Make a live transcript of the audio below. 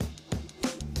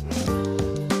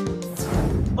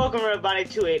Welcome everybody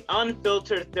to a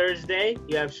Unfiltered Thursday.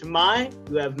 You have Shimei,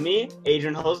 you have me,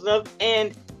 Adrian Hosnov,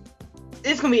 and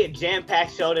it's gonna be a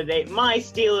jam-packed show today. My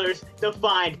Steelers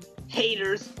defied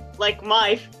haters like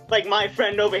my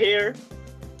friend over here,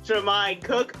 Shimei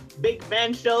Cook. Big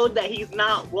Ben showed that he's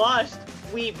not washed.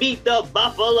 We beat the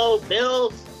Buffalo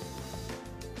Bills.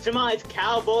 Shimei's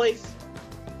Cowboys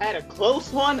had a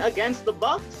close one against the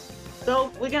Bucks.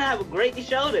 So we're gonna have a great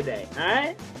show today, all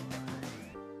right?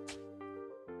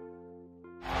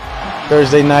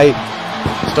 Thursday night,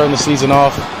 starting the season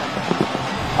off.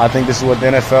 I think this is what the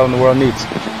NFL and the world needs.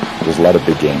 There's a lot of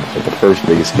big games, but the first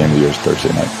biggest game of the year is Thursday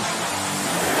night.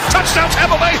 Touchdown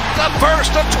Tampa Bay, the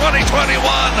first of 2021.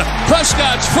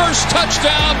 Prescott's first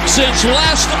touchdown since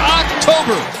last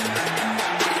October.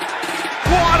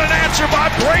 What an answer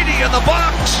by Brady in the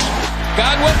box.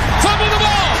 Godwin fumbled the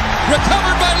ball,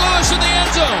 recovered by Lewis in the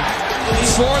end zone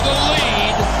for the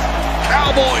lead.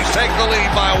 Cowboys take the lead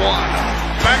by one.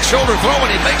 Back shoulder throw, and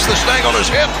he makes the snag on his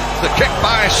hip. The kick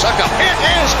by Suckup. It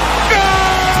is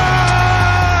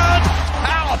good!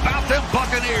 How about them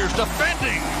Buccaneers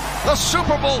defending the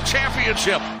Super Bowl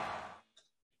championship?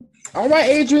 All right,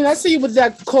 Adrian, I see you with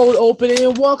that cold opening.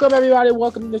 And welcome, everybody.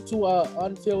 Welcome to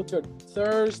Unfiltered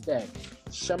Thursday.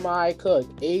 Shimei Cook,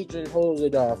 Adrian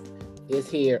Hosnov is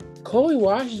here. Kobei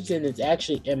Washington is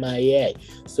actually MIA.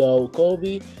 So,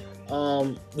 Kobei,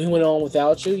 we went on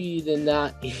without you. You did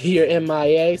not hear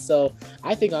MIA, so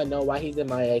I think I know why he's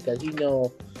MIA, because he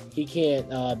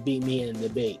can't beat me in a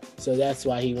debate. So that's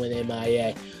why he went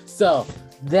MIA. So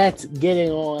that's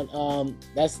getting on.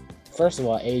 That's first of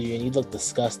all, Adrian, you look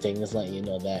disgusting. Just letting you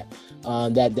know that.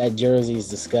 That jersey is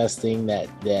disgusting. That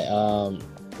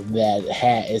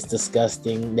hat is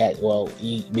disgusting.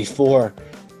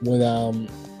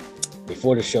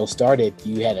 Before the show started,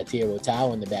 you had a terrible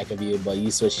towel in the back of you, but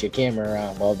you switched your camera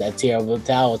around. Well, that terrible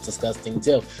towel is disgusting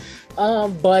too.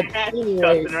 But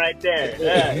anyway, right there.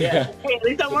 Yeah. Hey, at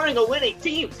least I'm wearing a winning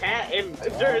team's hat and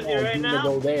jersey right now.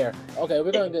 Go there. Okay,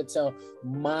 we're going to tell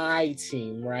my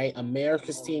team, right?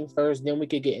 America's team first, then we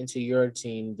could get into your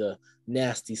team, the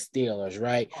nasty Steelers,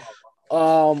 right?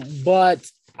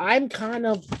 But I'm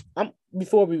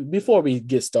before we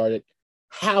get started.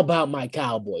 How about my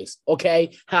Cowboys?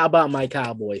 Okay? How about my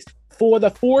Cowboys? For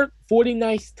the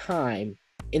 49th time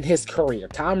in his career,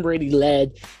 Tom Brady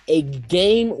led a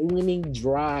game-winning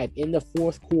drive in the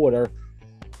fourth quarter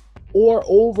or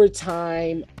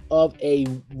overtime of a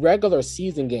regular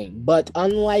season game. But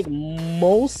unlike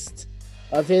most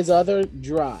of his other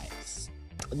drives,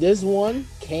 this one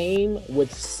came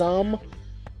with some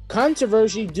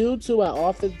controversy due to an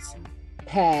offense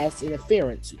pass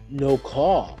interference. No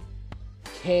call.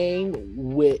 Came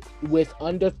with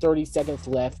under 30 seconds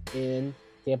left in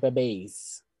Tampa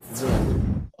Bay's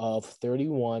win of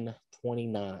 31-29.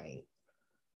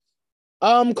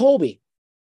 Kobei.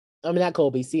 I mean, not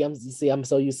Kobei. I'm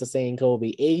so used to saying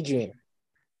Kobei. Adrian,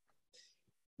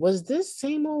 was this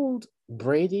same old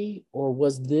Brady or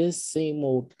was this same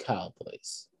old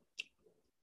Cowboys?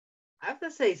 I have to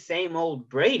say same old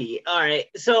Brady. All right,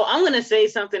 so I'm going to say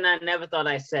something I never thought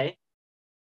I'd say.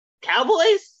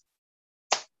 Cowboys?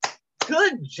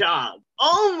 Good job.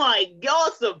 Oh my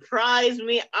God, surprised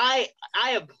me. I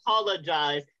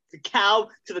apologize to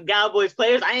the Cowboys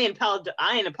players. I ain't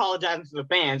apologizing to the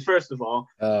fans, first of all,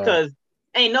 because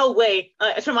ain't no way.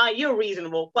 Shimei, you're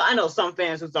reasonable, but I know some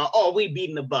fans who thought, oh, we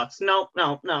beating the Bucks. No.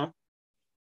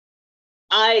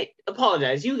 I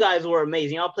apologize. You guys were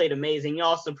amazing. Y'all played amazing.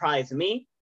 Y'all surprised me.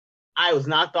 I was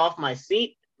knocked off my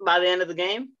seat by the end of the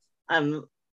game.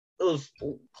 It was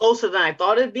closer than I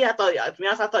thought it'd be. To be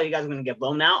honest, I thought you guys were going to get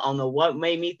blown out. I don't know what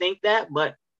made me think that,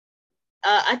 but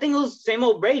I think it was same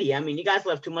old Brady. I mean, you guys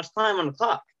left too much time on the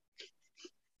clock.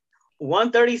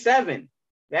 137.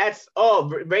 That's all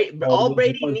Brady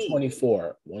needs.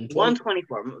 124.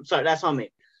 124. Sorry, that's on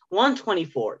me.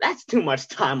 124. That's too much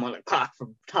time on the clock for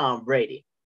Tom Brady.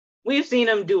 We've seen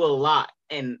him do a lot,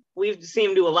 and we've seen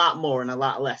him do a lot more in a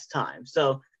lot less time.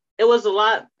 So it was a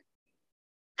lot.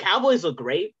 Cowboys look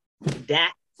great.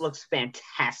 Dak looks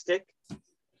fantastic.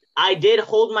 I did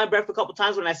hold my breath a couple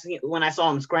times when I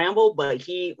saw him scramble, but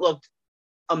he looked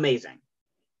amazing.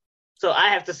 So I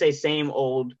have to say same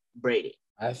old Brady.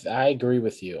 I agree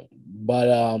with you, but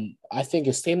I think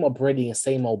it's same old Brady and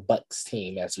same old Bucks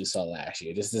team as we saw last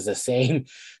year. This is the same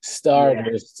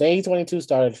starters, same 22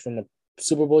 starters from the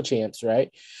Super Bowl champs, right?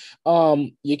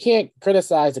 You can't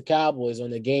criticize the Cowboys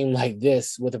on a game like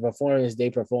this with the performance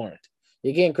they performed.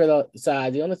 You can't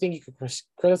criticize. The only thing you can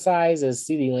criticize is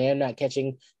CeeDee Lamb not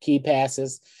catching key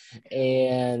passes.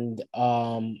 And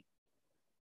I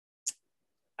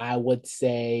would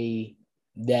say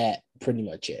that pretty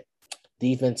much it.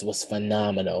 Defense was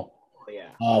phenomenal. Oh,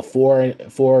 yeah.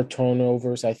 Four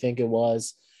turnovers, I think it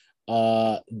was.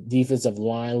 Offensive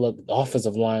line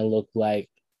looked like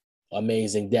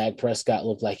amazing. Dak Prescott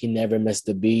looked like he never missed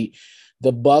a beat.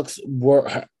 The Bucks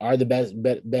are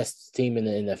the best team in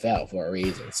the NFL for a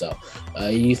reason. So,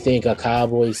 you think a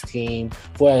Cowboys team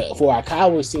for our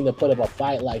Cowboys team to put up a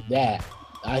fight like that,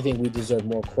 I think we deserve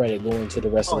more credit going to the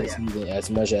rest of the season, as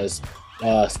much as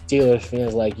Steelers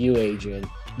fans like you, Adrian,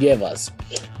 give us.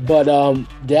 But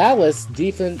Dallas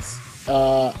defense,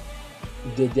 the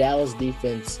Dallas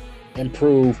defense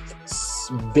improved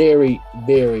very,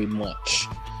 very much.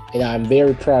 And I'm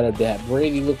very proud of that.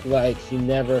 Brady looked like he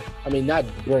never, not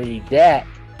Brady, Dak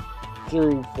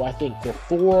threw, I think,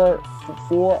 for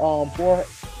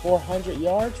 400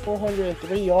 yards,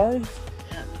 403 yards,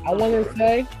 I want to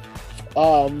say.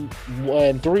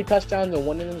 And 3 touchdowns and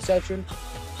 1 interception.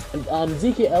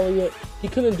 Zeke Elliott, he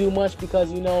couldn't do much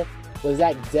because, with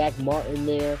Zach Martin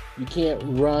there, you can't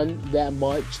run that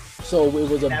much. So it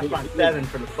was that front 7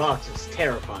 for the Bucs is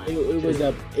terrifying.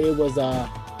 It was a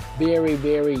very,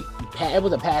 very, it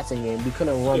was a passing game. We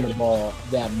couldn't run the ball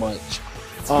that much.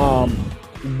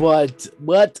 But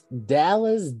what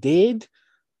Dallas did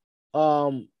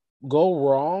go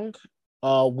wrong,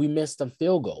 we missed some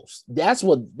field goals. That's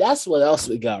what else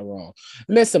we got wrong.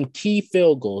 We missed some key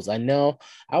field goals. I know.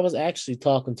 I was actually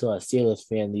talking to a Steelers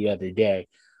fan the other day.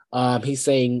 He's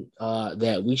saying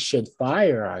that we should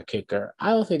fire our kicker.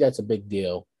 I don't think that's a big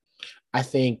deal. I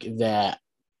think that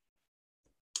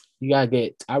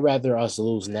I'd rather us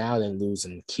lose now than lose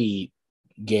in key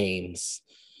games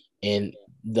and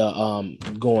the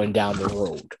going down the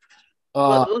road.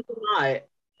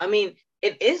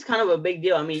 It is kind of a big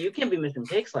deal. You can't be missing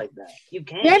picks like that. You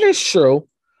can't. That is true.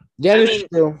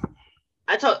 True.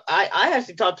 I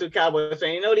actually talked to a Cowboys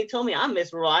fan. You know what he told me? I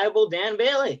miss reliable Dan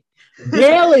Bailey.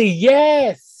 Bailey,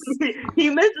 yes.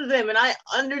 He misses him, and I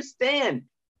understand.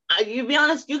 You be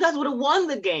honest, you guys would have won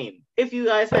the game if you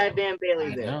guys had Dan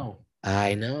Bailey there.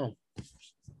 I know.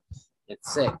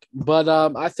 It's sick. But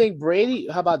I think Brady,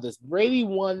 how about this? Brady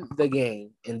won the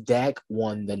game and Dak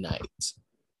won the night.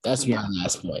 That's my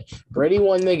last point. Brady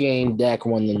won the game, Dak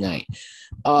won the night.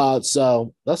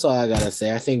 So that's all I gotta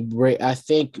say. I think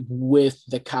with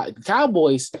the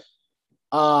Cowboys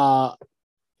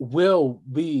will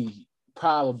be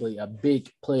probably a big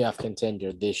playoff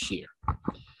contender this year.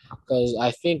 Because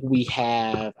I think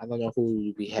I don't know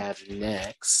who we have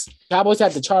next. Cowboys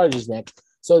have the Chargers next.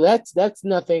 So that's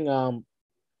nothing. I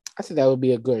think that's going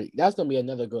to be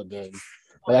another good game.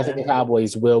 But I think the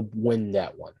Cowboys will win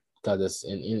that one because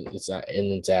it's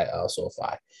at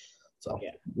SoFi. So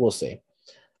we'll see.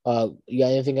 You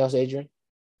got anything else, Adrian?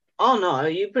 Oh, no,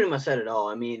 you pretty much said it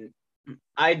all.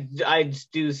 I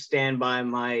do stand by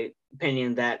my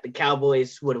opinion that the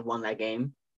Cowboys would have won that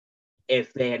game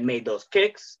if they had made those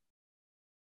kicks.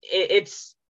 It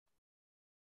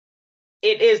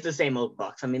is the same old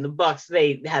Bucs. The Bucs,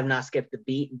 they have not skipped a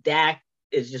beat. Dak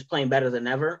is just playing better than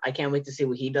ever. I can't wait to see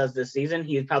what he does this season.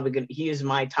 He is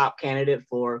my top candidate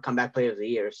for comeback player of the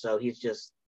year. So he's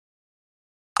just.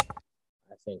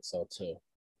 I think so too.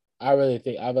 I believe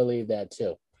that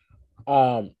too.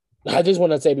 I just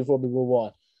want to say before we move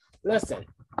on, listen,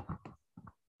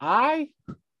 I've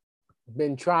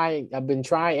been trying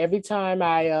every time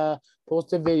I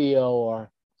post a video or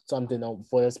something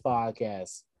for this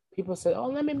podcast. People say, "Oh,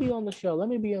 let me be on the show."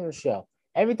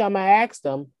 Every time I ask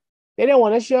them, they don't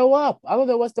want to show up. I don't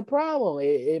know what's the problem.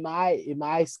 Am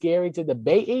I scary to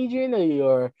debate, Adrian,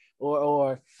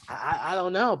 or I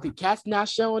don't know. Cats not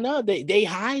showing up. They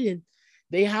hiding.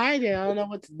 I don't know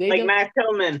what they like Matt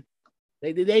Tillman.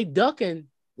 They ducking.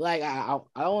 Like I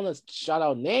don't want to shout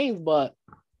out names, but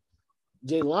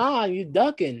Jaylon, you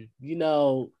ducking.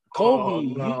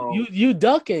 Kobe, you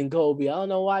ducking, Kobe. I don't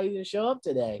know why you didn't show up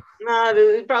today. Nah,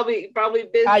 dude, probably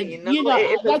busy.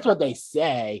 That's what they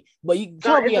say. But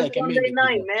Kobe got a commitment. Sunday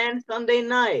night, man. Sunday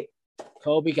night.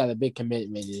 Kobe got a big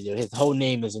commitment to do. His whole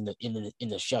name is in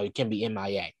the show. He can't be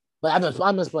MIA. But I'm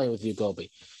just playing with you, Kobe.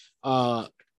 I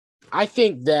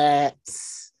think that.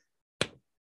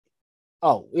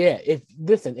 Oh yeah, if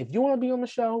you want to be on the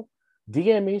show,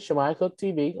 DM me Shimei Cook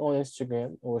TV on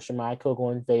Instagram or Shimei Cook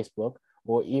on Facebook.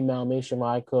 Or email me,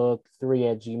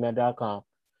 shimeicook3@gmail.com.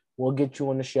 We'll get you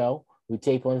on the show. We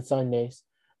tape on Sundays.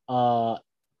 And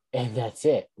that's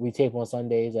it. We tape on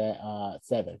Sundays at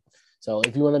 7. So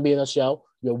if you want to be on the show,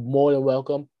 you're more than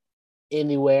welcome.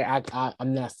 Anywhere.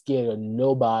 I'm not scared of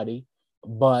nobody.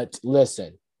 But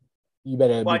listen, you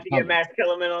better Why'd you get Matt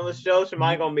Kellerman on the show?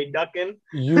 Shimei gonna be ducking?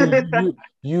 You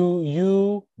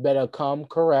better come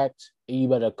correct. You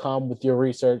better come with your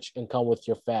research and come with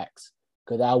your facts.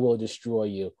 because I will destroy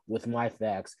you with my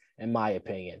facts and my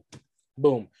opinion.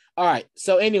 Boom. All right.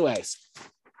 So, anyways,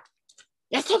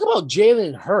 let's talk about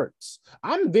Jalen Hurts.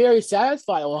 I'm very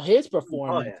satisfied on his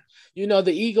performance. Oh, yeah. You know,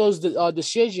 the Eagles'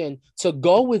 decision to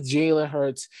go with Jalen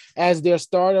Hurts as their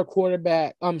starting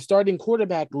quarterback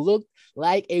looked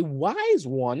like a wise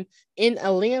one in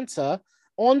Atlanta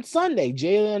on Sunday.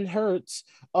 Jalen Hurts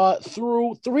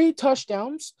threw 3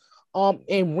 touchdowns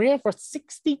and ran for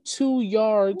 62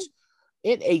 yards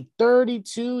in a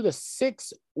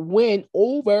 32-6 win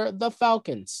over the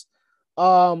Falcons.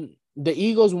 The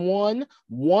Eagles won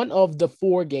one of the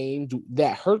 4 games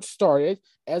that Hurts started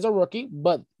as a rookie,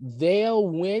 but they'll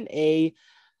win a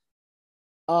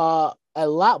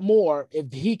lot more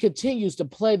if he continues to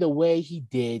play the way he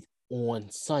did on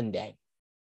Sunday.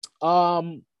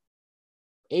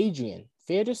 Adrian,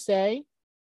 fair to say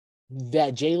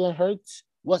that Jalen Hurts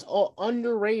was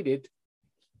underrated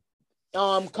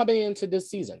coming into this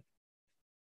season.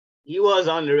 He was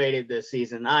underrated this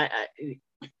season.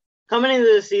 Coming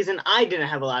into the season, I didn't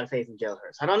have a lot of faith in Jalen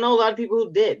Hurts. I don't know a lot of people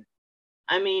who did.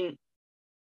 I mean,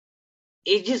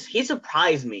 he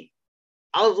surprised me.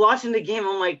 I was watching the game.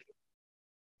 I'm like,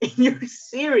 you're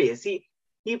serious.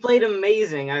 He played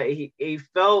amazing. I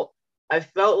felt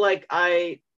like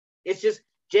it's just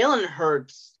Jalen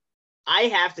Hurts. I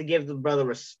have to give the brother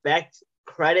respect,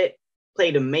 credit.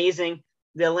 Played amazing.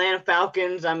 The Atlanta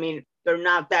Falcons, I mean, they're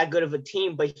not that good of a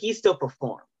team, but he still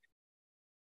performed.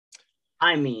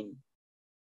 I mean,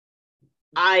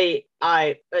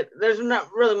 there's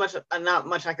not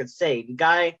much I could say. The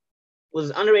guy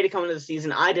was underrated coming into the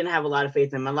season. I didn't have a lot of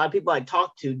faith in him. A lot of people I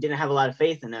talked to didn't have a lot of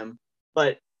faith in him.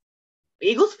 But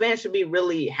Eagles fans should be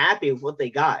really happy with what they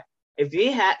got. If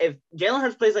Jalen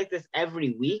Hurts plays like this every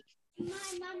week,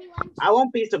 I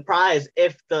won't be surprised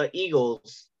if the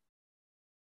Eagles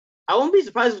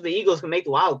can make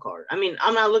the wild card. I mean,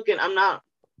 I'm not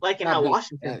liking how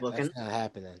Washington's looking. That's not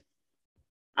happening.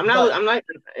 I'm not.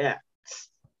 Yeah.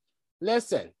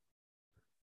 Listen,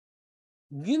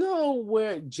 you know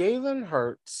where Jalen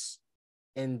Hurts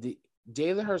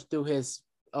threw his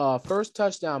first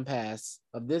touchdown pass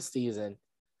of this season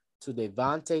to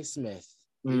Devontae Smith.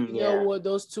 You know where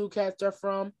those 2 cats are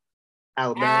from?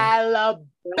 Alabama.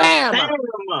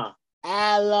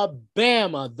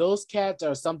 Those cats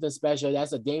are something special.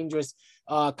 That's a dangerous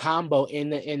combo in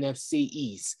the NFC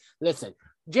East. Listen,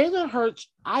 Jalen Hurts,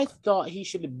 I thought he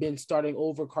should have been starting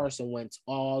over Carson Wentz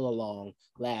all along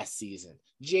last season.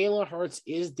 Jalen Hurts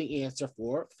is the answer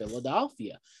for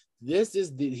Philadelphia.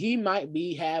 He might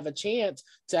have a chance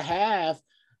to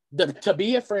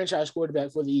be a franchise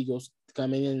quarterback for the Eagles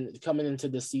coming into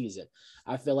the season.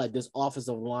 I feel like this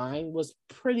offensive line was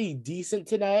pretty decent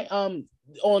today on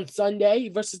Sunday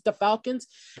versus the Falcons,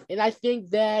 and I think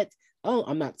that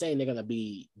I'm not saying they're gonna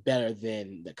be better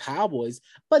than the Cowboys,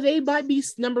 but they might be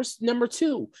number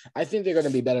 2. I think they're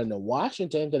gonna be better than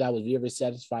Washington because I was very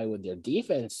satisfied with their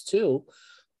defense too.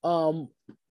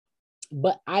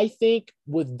 But I think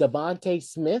with Devontae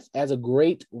Smith as a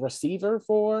great receiver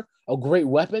for a great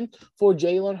weapon for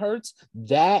Jalen Hurts,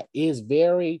 that is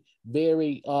very,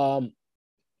 very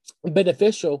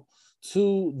beneficial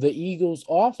to the Eagles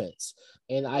offense.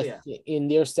 And in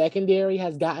their secondary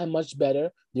has gotten much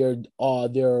better. Their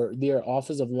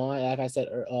offensive line, like I said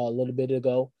a little bit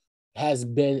ago, has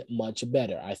been much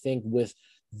better. I think with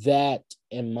that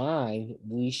in mind,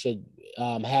 we should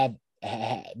not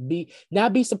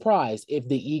be surprised if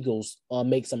the Eagles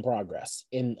make some progress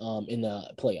in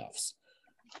the playoffs.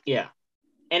 Yeah,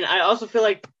 and I also feel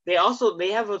like they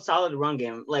have a solid run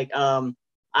game. Like I'm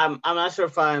not sure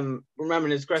if I'm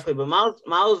remembering this correctly, but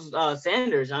Miles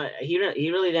Sanders, he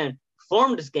really didn't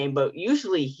perform this game, but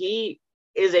usually he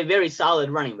is a very solid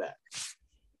running back.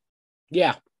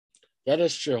 Yeah, that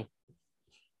is true.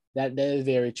 That is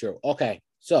very true. Okay,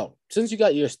 so since you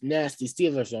got your nasty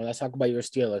Steelers on, let's talk about your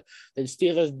Steelers. The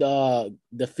Steelers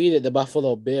defeated the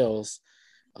Buffalo Bills,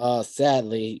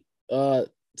 sadly,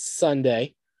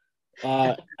 Sunday.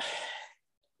 I'm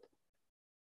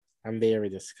very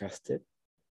disgusted.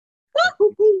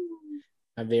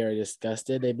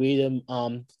 They beat them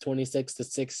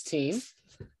 26-16.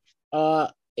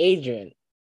 Adrian,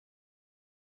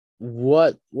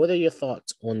 what are your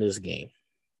thoughts on this game?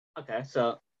 Okay,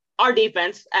 so our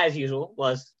defense, as usual,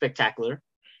 was spectacular.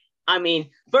 I mean,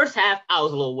 first half, I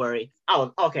was a little worried. I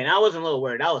wasn't a little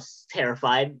worried. I was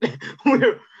terrified. I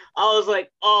was like,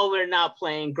 we're not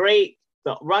playing great.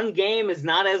 The run game is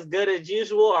not as good as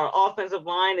usual. Our offensive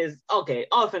line is okay.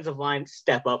 Offensive line,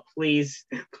 step up, please.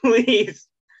 Please.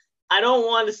 I don't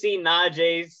want to see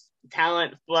Najee's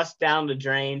talent flushed down the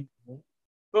drain.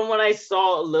 From what I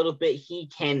saw a little bit, he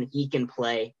can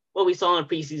play. what we saw in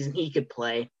the preseason, he could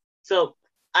play. So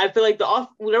I feel like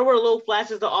there were little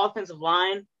flashes of the offensive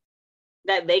line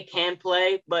that they can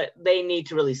play, but they need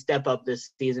to really step up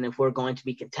this season if we're going to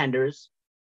be contenders.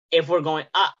 If we're going,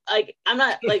 I'm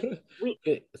not like we.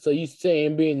 So you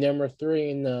saying being number 3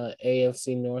 in the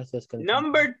AFC North is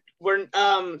number? We're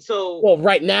well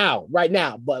right now,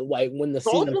 but like when the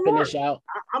season finish out,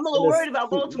 I'm a little worried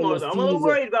about Baltimore. Though I'm a little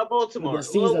worried about Baltimore.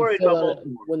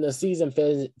 When the season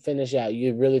finish out,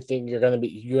 you really think you're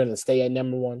gonna stay at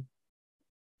number 1?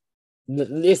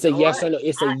 It's a yes or no.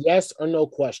 It's a yes or no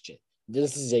question.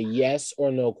 This is a yes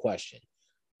or no question.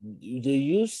 Do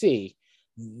you see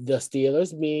the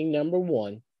Steelers being number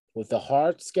 1 with a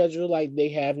hard schedule like they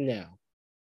have now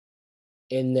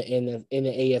in the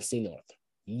AFC North?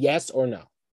 Yes or no?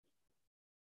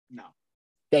 No.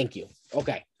 Thank you.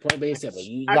 Okay. Point being simple.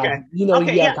 I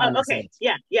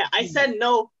said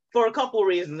no for a couple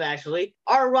reasons actually.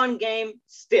 Our run game,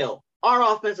 still.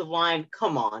 Our offensive line,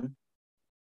 come on.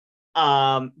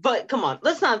 But come on,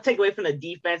 let's not take away from the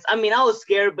defense. I mean, I was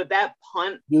scared, but that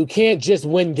punt. You can't just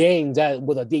win games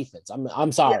with a defense.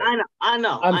 I'm sorry. Yeah, I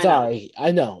know. I'm sorry.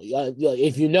 I know.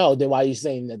 If you know, then why are you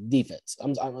saying the defense?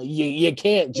 You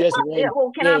can't just win. Yeah,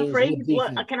 well, can I praise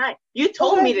what? Can I? You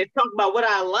told me to talk about what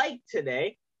I liked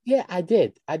today. Yeah, I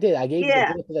did. I gave you the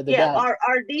benefit of the doubt.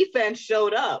 Our defense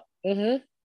showed up. Mm-hmm.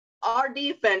 Our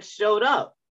defense showed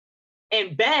up,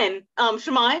 and Ben,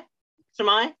 Shimei.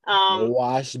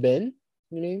 Wash Ben?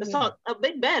 You mean? It's not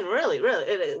Big Ben, really.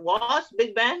 Wash,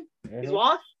 Big Ben? Mm-hmm. He's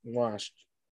washed? Washed.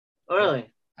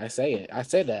 Really? I say it. I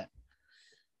said that.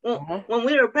 When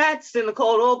we were practicing the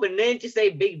cold open, didn't you say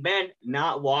Big Ben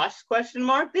not washed? ? Didn't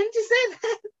you say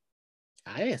that?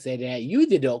 I didn't say that. You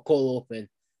did the cold open.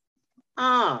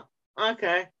 Oh,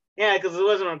 okay. Yeah, because it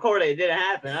wasn't recorded. It didn't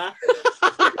happen, huh?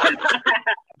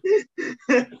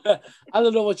 I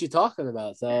don't know what you're talking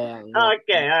about. So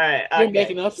okay, all right. You're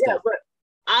making up stuff. But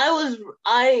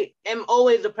I am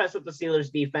always impressed with the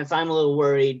Steelers defense. I'm a little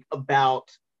worried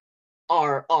about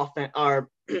our offense, our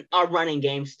running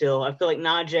game still. I feel like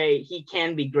Najee, he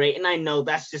can be great, and I know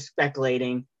that's just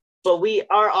speculating, but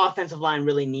our offensive line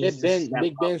really needs Big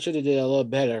Ben should have did a little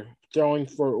better, throwing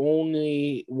for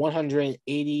only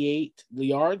 188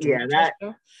 yards. Yeah,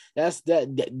 that's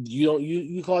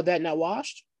you call that not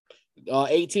washed?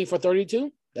 18 for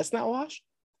 32. That's not washed.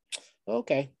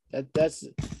 Okay, that's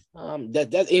and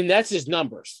that's his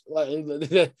numbers.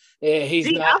 I praised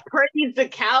the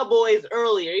Cowboys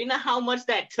earlier. You know how much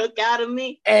that took out of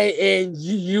me, and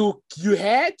you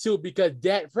had to, because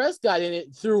Dak Prescott in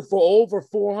it threw for over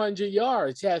 400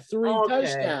 yards, had 3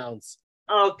 touchdowns.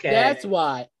 Okay, that's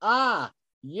why.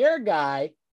 Your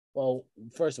guy. Well,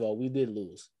 first of all, we did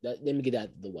lose. Let me get out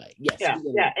of the way. Yes.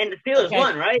 Yeah, and the Steelers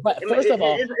won, right? But first of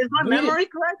all, is my memory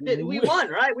correct? We won,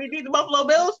 right? We beat the Buffalo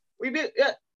Bills. We beat.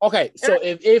 Yeah. Okay, so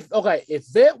if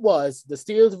it was the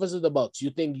Steelers versus the Bucks, you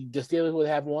think the Steelers would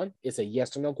have won? It's a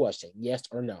yes or no question. Yes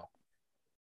or no?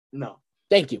 No.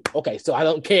 Thank you. Okay, so I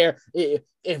don't care if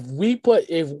we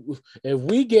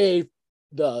gave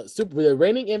the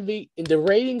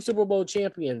reigning Super Bowl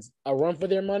champions a run for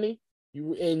their money,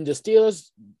 and the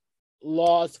Steelers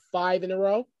lost 5 in a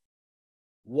row.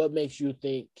 What makes you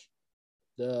think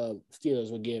the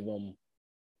Steelers would give them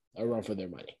a run for their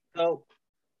money? So,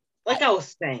 like I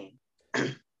was saying,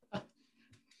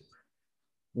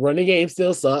 running game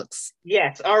still sucks.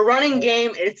 Yes, our running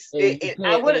game. We still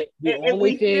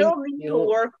need to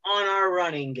work on our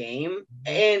running game,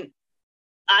 and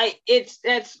that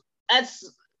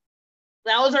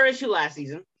was our issue last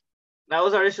season.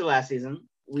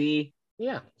 We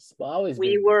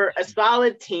were a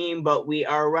solid team, but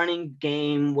our running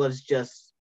game was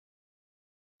just,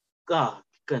 God,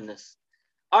 goodness.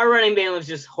 Our running game was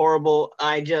just horrible.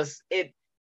 Shimei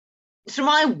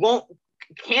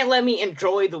can't let me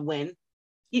enjoy the win.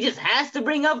 He just has to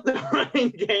bring up the running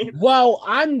game. Well,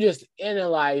 I'm just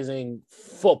analyzing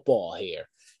football here.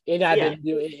 And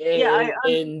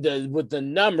what the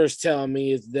numbers tell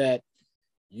me is that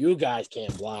you guys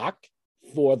can't block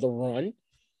for the run,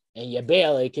 and you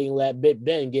barely can let Big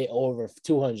Ben get over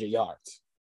 200 yards.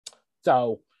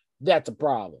 So that's a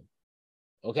problem.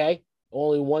 Okay?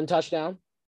 Only 1 touchdown.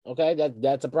 Okay,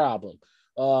 that's a problem.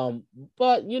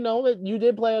 But you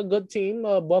did play a good team,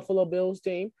 Buffalo Bills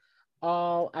team.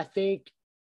 I think,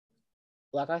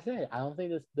 like I said, I don't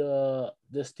think the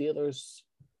Steelers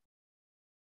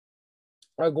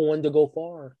are going to go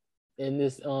far in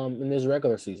this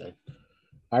regular season.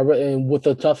 And with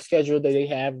the tough schedule that they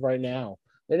have right now,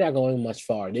 they're not going much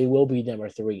far. They will be number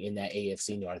 3 in that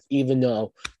AFC North, even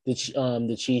though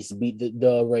the Chiefs beat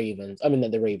the Ravens. I mean, not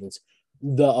the Ravens,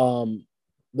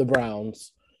 the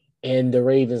Browns, And the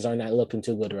Ravens are not looking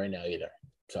too good right now either.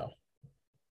 So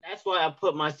that's why I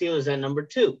put my Steelers at number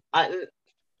 2. I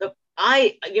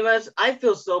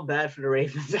feel so bad for the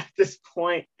Ravens at this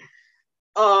point.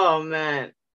 Oh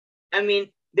man, I mean,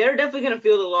 they're definitely gonna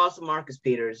feel the loss of Marcus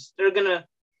Peters. They're gonna.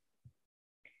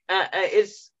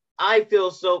 I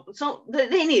feel so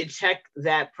they need to check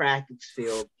that practice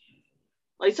field.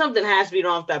 Like something has to be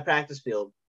wrong with that practice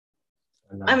field.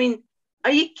 I mean,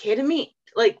 are you kidding me?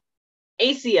 Like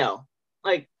ACL,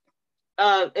 like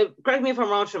correct me if I'm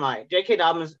wrong, Shimei. J.K.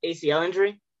 Dobbins ACL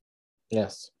injury.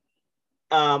 Yes.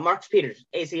 Marcus Peters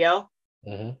ACL.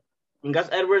 Mm-hmm. And Gus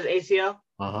Edwards ACL.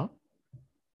 Uh-huh.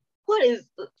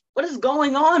 What is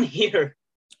going on here?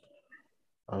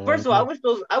 First of all,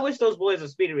 I wish those boys a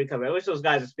speedy recovery. I wish those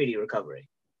guys a speedy recovery.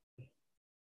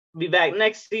 Be back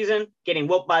next season, getting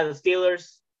whooped by the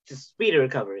Steelers. Just speedy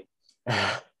recovery.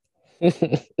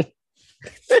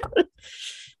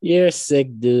 You're a sick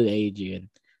dude, Adrian.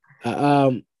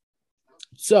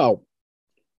 So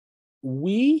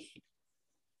we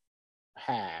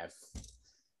have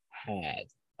had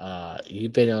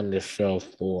you've been on this show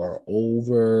for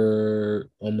over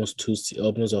almost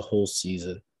a whole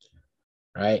season,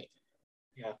 right?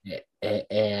 Yeah.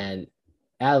 And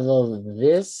out of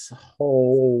this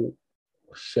whole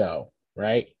show,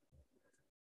 right?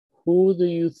 Who do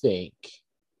you think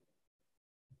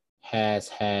has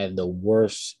had the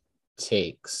worst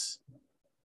takes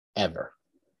ever?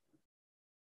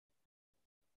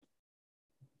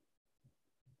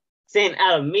 Saying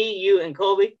out of me, you, and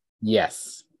Kobe?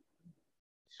 Yes.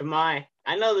 Shimei,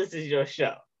 I know this is your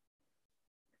show.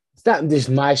 It's not just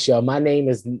my show. My name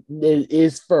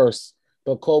is first,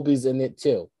 but Kobe's in it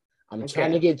too. I'm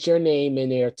trying to get your name in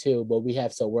there too, but we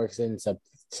have some works in some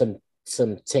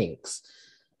tinks.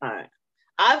 All right.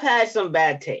 I've had some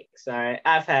bad takes. All right.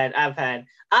 I've had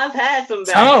some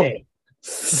bad takes.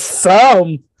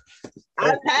 Some.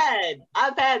 I've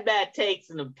had bad takes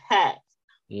in the past.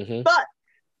 Mm-hmm. But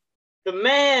the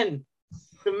man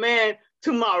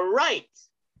to my right,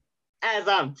 as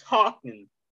I'm talking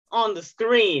on the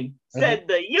screen, said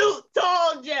the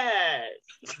Utah Jazz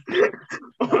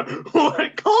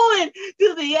we're going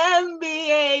to the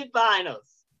NBA Finals.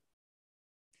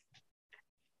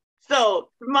 So,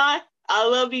 I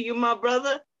love you. You're my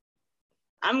brother.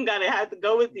 I'm going to have to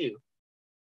go with you.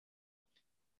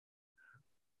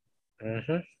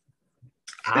 Mm-hmm.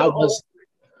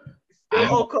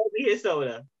 Still Kobe his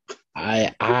soda.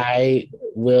 I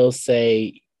will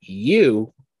say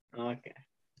you. Okay.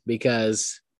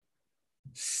 Because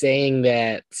saying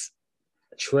that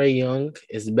Trae Young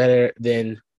is better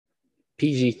than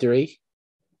PG3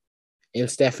 and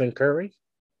Stephen Curry,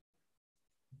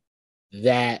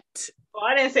 that... Well,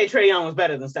 I didn't say Trae Young was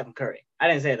better than Stephen Curry. I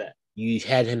didn't say that. You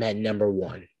had him at number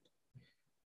 1.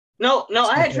 No,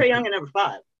 I had Trae Young at number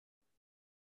 5.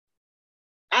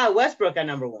 I had Westbrook at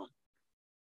number 1.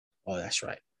 Oh, that's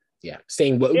right. Yeah.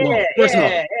 Saying first of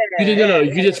all,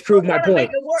 you just proved my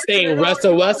point. Saying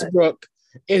Russell Westbrook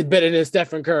is better than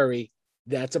Stephen Curry,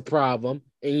 that's a problem.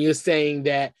 And you're saying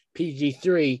that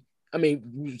Trae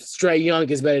Young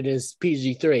is better than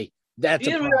PG3. That's a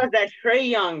problem. You realize that Trae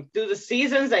Young, through the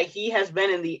seasons that he has been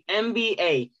in the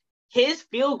NBA, his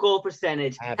field goal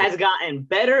percentage has gotten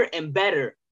better and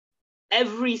better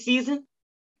every season?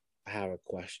 I have a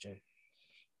question.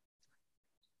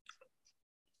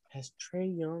 Has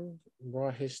Trae Young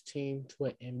brought his team to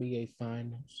an NBA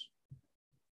Finals?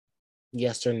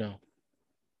 Yes or no?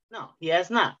 No, he has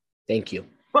not. Thank you.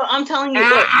 But I'm telling you,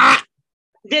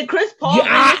 did Chris Paul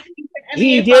bring his team to NBA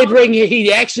He did bring it.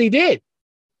 He actually did.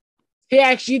 He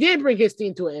actually did bring his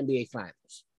team to an NBA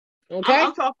Finals. Okay?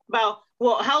 I'm talking about,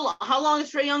 how long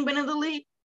has Trae Young been in the league?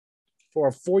 For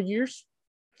 4 years.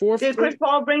 Did Chris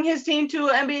Paul bring his team to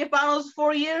NBA Finals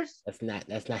 4 years? That's not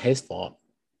his fault.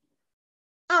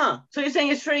 So you're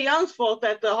saying it's Trae Young's fault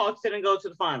that the Hawks didn't go to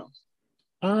the finals?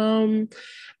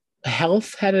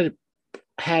 Health had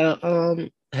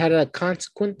a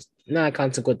consequence. Not a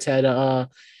consequence. Had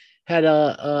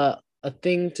a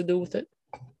thing to do with it.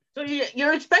 So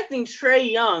you're expecting Trae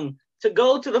Young to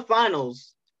go to the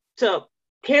finals, to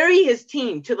carry his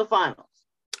team to the finals?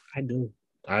 I do.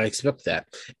 I expect that.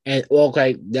 And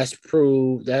okay,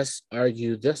 let's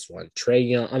argue this one. Trae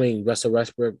Young, Russell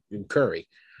Westbrook and Curry.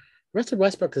 Russell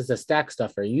Westbrook is a stack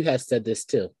stuffer. You have said this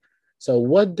too. So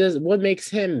what makes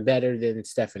him better than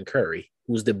Stephen Curry,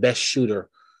 who's the best shooter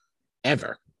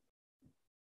ever?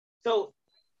 So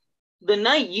the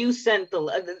night you sent the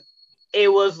list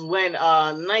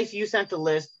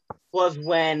was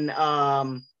when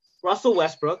Russell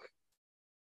Westbrook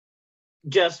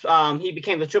he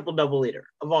became the triple-double leader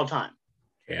of all time.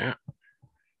 Yeah.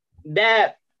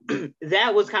 That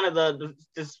that was kind of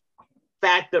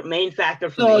the main factor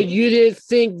for So me. you didn't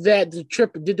think that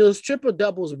did those triple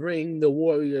doubles bring the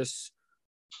Warriors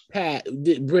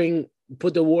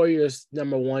put the Warriors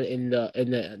number one in the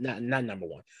not number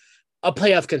one, a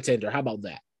playoff contender? How about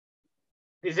that?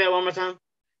 You say it one more time?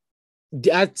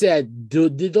 I said,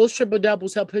 did those triple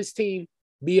doubles help his team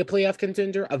be a playoff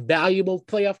contender, a valuable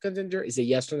playoff contender? Is a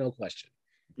yes or no question.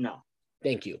 No.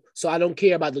 Thank you. So I don't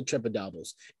care about the triple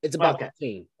doubles. It's about the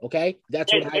team. Okay,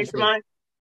 that's what I think.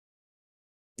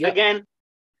 Yep. Again,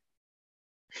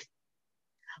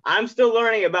 I'm still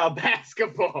learning about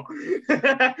basketball.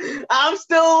 I'm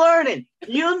still learning.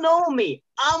 You know me.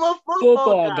 I'm a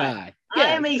football guy. Yeah, I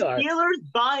am a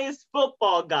Steelers biased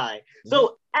football guy.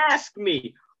 So ask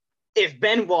me if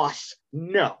Ben washed.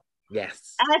 No.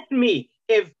 Yes. Ask me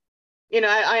if,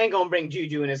 I ain't going to bring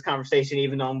Juju in this conversation,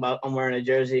 even though I'm wearing a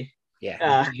jersey.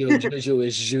 Yeah. Juju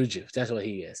is Juju. That's what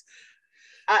he is.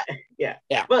 Yeah.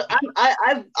 But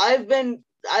I've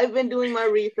been doing my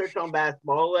research on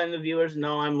basketball, and the viewers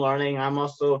know I'm learning. I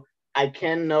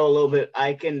can know a little bit.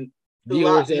 I can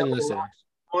viewers and listeners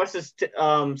more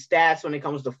stats when it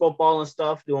comes to football and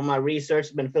stuff. Doing my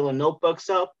research, been filling notebooks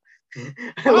up. Good.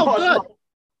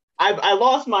 I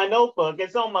lost my notebook.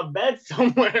 It's on my bed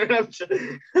somewhere.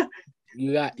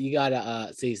 You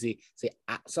gotta see.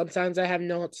 Sometimes I have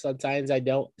notes. Sometimes I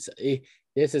don't.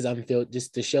 This is unfiltered.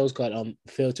 The show's called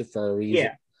Unfiltered for a reason.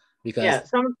 Yeah.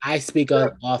 Because I speak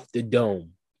off the dome.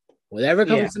 Whatever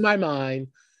comes to my mind.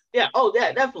 Yeah. Oh,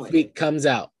 yeah, definitely. It comes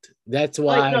out. That's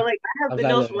why. I have the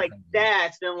notes for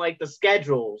stats and the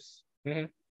schedules. Mm-hmm.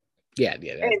 Yeah.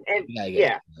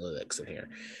 Analytics in here.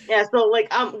 Yeah. So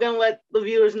I'm gonna let the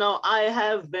viewers know I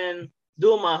have been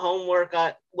doing my homework.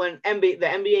 When the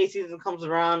NBA season comes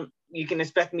around, you can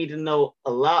expect me to know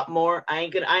a lot more. I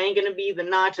ain't gonna be the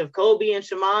notch of Kobei and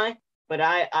Shimei, but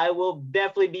I will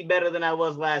definitely be better than I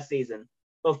was last season.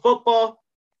 But football,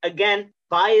 again,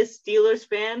 biased Steelers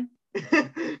fan.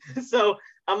 So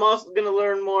I'm also going to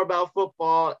learn more about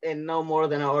football and know more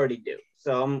than I already do.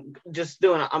 So I'm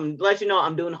letting you know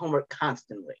I'm doing homework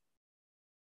constantly.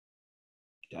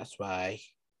 That's why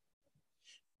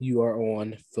you are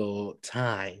on full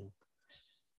time.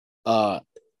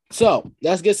 So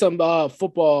let's get some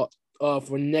football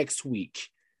for next week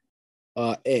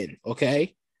in,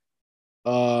 okay?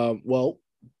 Well,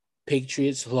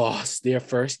 Patriots lost their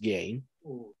first game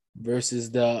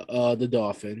versus the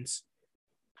Dolphins.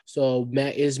 So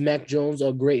is Mac Jones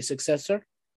a great successor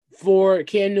for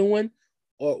Cam Newton?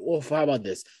 Or how about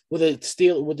this? Would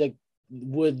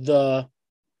the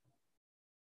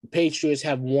Patriots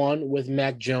have won with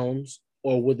Mac Jones,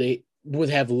 or would they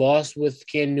have lost with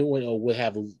Cam Newton, or would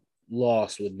have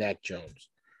lost with Mac Jones?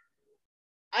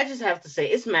 I just have to say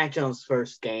it's Mac Jones'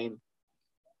 first game.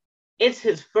 It's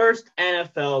his first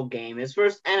NFL game, his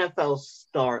first NFL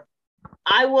start.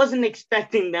 I wasn't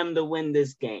expecting them to win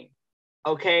this game.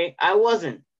 Okay? I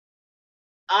wasn't.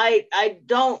 I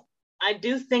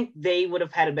do think they would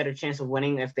have had a better chance of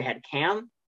winning if they had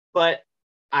Cam, but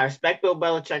I respect Bill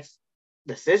Belichick's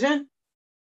decision.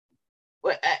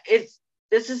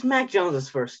 This is Mac Jones'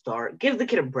 first start. Give the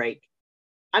kid a break.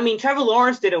 I mean, Trevor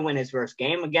Lawrence didn't win his first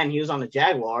game. Again, he was on the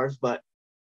Jaguars, but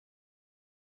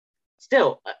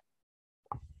still.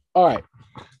 All right,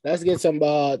 let's get some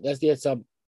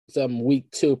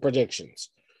week 2 predictions.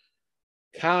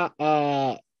 Not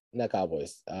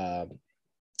Cowboys.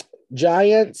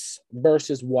 Giants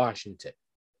versus Washington.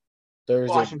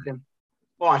 Thursday.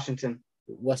 Washington.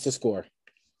 What's the score?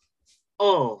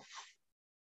 Oh.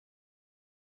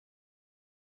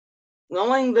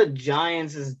 Knowing the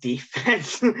Giants'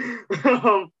 defense and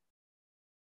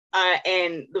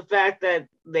the fact that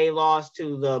they lost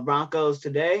to the Broncos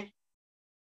today,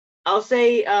 I'll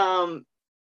say 21-10.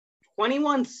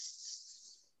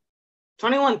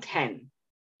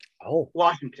 Oh.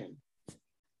 Washington.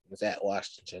 Was that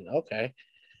Washington? Okay.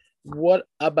 What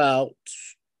about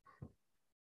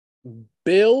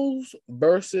Bills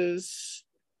versus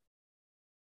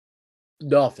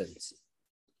Dolphins?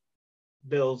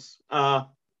 Bills. I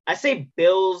say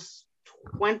Bills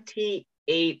 28-21.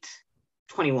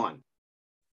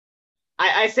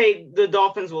 I say the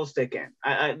Dolphins will stick in.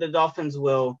 The Dolphins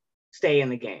will stay in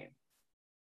the game.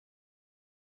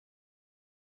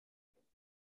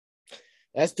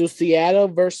 Let's do Seattle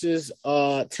versus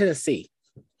Tennessee.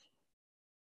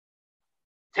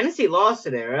 Tennessee lost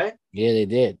today, right? Yeah, they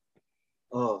did.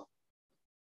 Oh.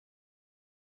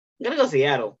 I'm going to go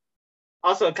Seattle.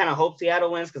 Also, I kind of hope Seattle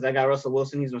wins because I got Russell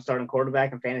Wilson. He's my starting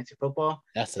quarterback in fantasy football.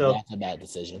 That's a bad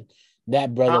decision.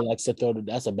 That brother likes to throw.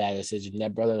 That's a bad decision.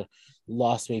 That brother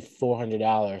lost me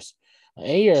 $400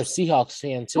 And you're a Seahawks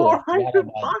fan too. $400,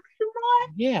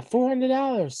 Yeah,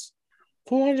 $400.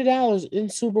 $400 in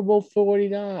Super Bowl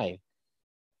 49.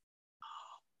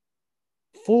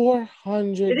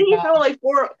 $400. Did he throw like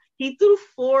four? He threw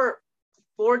four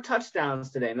touchdowns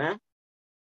today, man.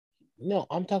 No,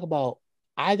 I'm talking about.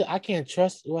 I can't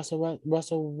trust Russell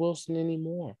Wilson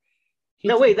anymore.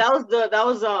 That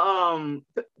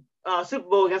was Super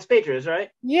Bowl against Patriots,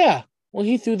 right? Yeah, when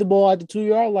he threw the ball at the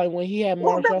 2-yard line, when he had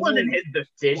Well, Marshawn that wasn't Lynch. his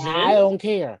decision. I don't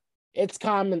care. It's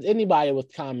common. Anybody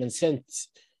with common sense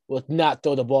would not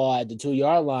throw the ball at the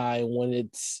 2-yard line when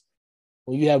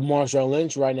you have Marshawn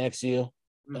Lynch right next to you.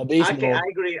 I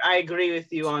agree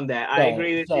with you on that. I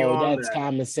agree with you on that. So that's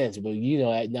common sense, but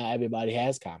not everybody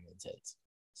has common sense.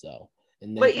 So,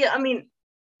 but yeah, I mean,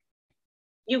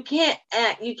 you can't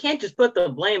just put the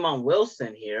blame on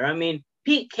Wilson here. I mean,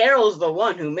 Pete Carroll's the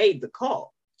one who made the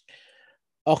call.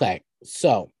 Okay,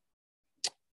 so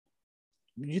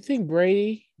you think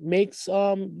Brady makes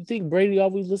you think Brady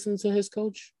always listens to his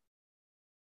coach?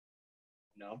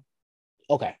 No.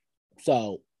 Okay,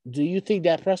 so do you think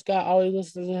that Prescott always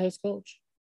listens to his coach?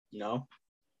 No.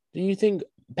 Do you think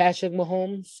Patrick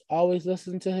Mahomes always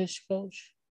listens to his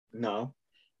coach? No.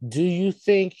 Do you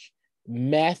think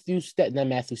Matt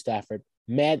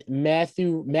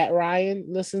Ryan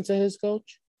listens to his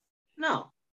coach?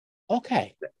 No.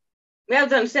 Okay. We have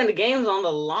to understand the game's on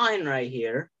the line right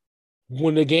here.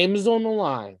 When the game is on the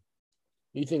line,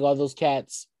 you think all those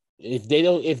cats, if they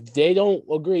don't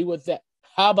agree with that,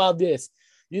 how about this?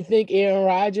 You think Aaron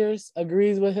Rodgers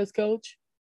agrees with his coach?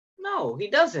 No, he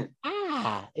doesn't.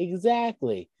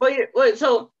 Exactly. But wait,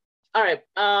 so all right,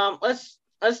 let's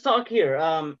talk here.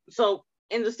 So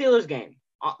in the Steelers game,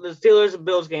 the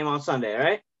Steelers-Bills game on Sunday,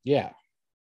 right? Yeah.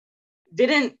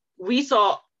 Did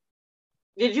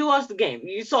you watch the game?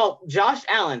 You saw Josh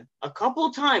Allen a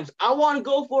couple times. I want to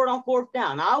go for it on fourth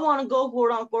down. I want to go for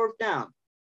it on fourth down.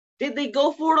 Did they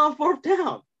go for it on fourth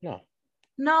down?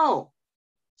 No.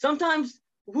 Sometimes,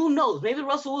 who knows? Maybe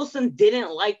Russell Wilson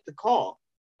didn't like the call.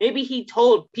 Maybe he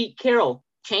told Pete Carroll,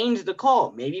 change the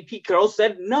call. Maybe Pete Carroll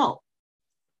said no.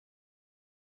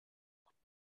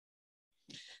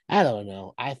 I don't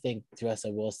know. I think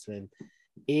Russell Wilson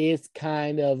is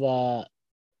kind of I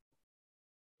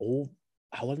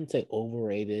wouldn't say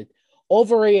overrated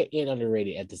and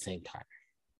underrated at the same time.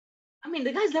 I mean,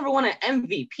 the guy's never won an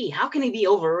MVP. How can he be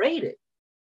overrated?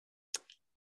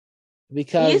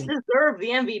 Because he's deserved the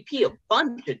MVP a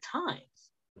bunch of times.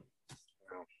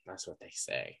 Well, that's what they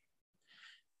say.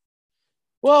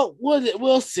 Well,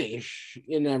 we'll see.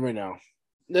 You never know.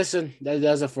 Listen, that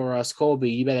does it for us.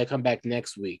 Kobei, you better come back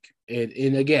next week.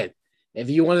 And again, if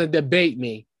you want to debate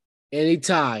me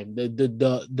anytime,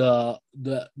 the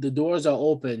doors are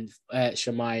open at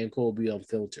Shimei and Kobei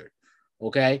Unfiltered.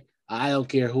 Okay? I don't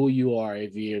care who you are.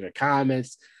 If you're in the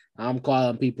comments, I'm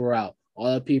calling people out.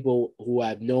 All the people who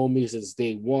have known me since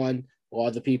day one,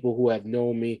 all the people who have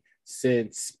known me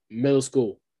since middle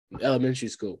school, elementary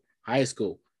school, high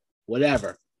school,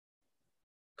 whatever.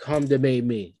 Come debate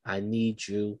me. I need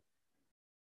you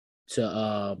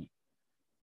to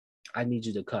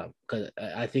come because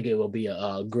I think it will be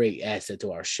a great asset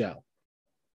to our show.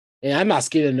 And I'm not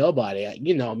scared of nobody.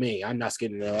 You know me. I'm not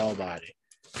scared of nobody.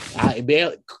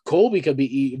 Kobei could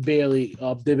be barely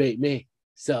debate me.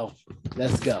 So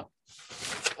let's go.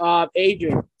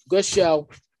 Adrian, good show.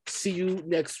 See you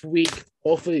next week,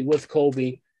 hopefully with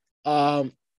Kobei.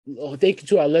 Thank you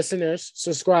to our listeners.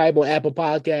 Subscribe on Apple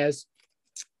Podcasts,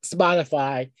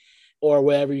 Spotify, or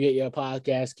wherever you get your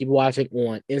podcast. Keep watching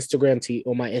on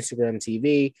on my Instagram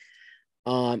TV,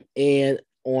 and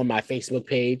on my Facebook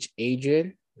page.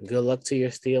 Adrian, good luck to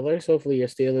your Steelers. Hopefully your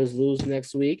Steelers lose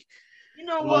next week. You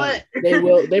know what? They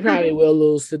will. They probably will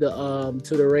lose to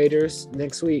the Raiders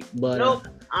next week. But nope.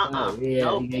 Yeah.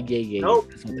 Nope. Yeah.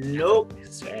 Nope. Nope.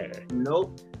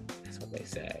 That's what they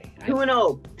say.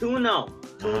 2-0. 2-0.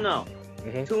 2-0.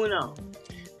 2-0.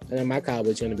 And then my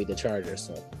Cowboys going to be the Chargers,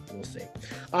 so we'll see.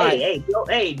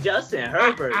 Hey, Justin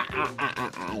Herbert.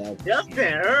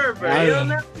 Justin Herbert. You'll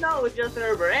never know with Justin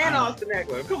Herbert and Austin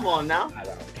Eckler. Come on now. I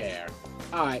don't care.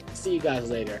 All right. See you guys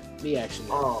later. The action.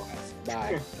 Oh.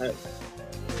 Bye.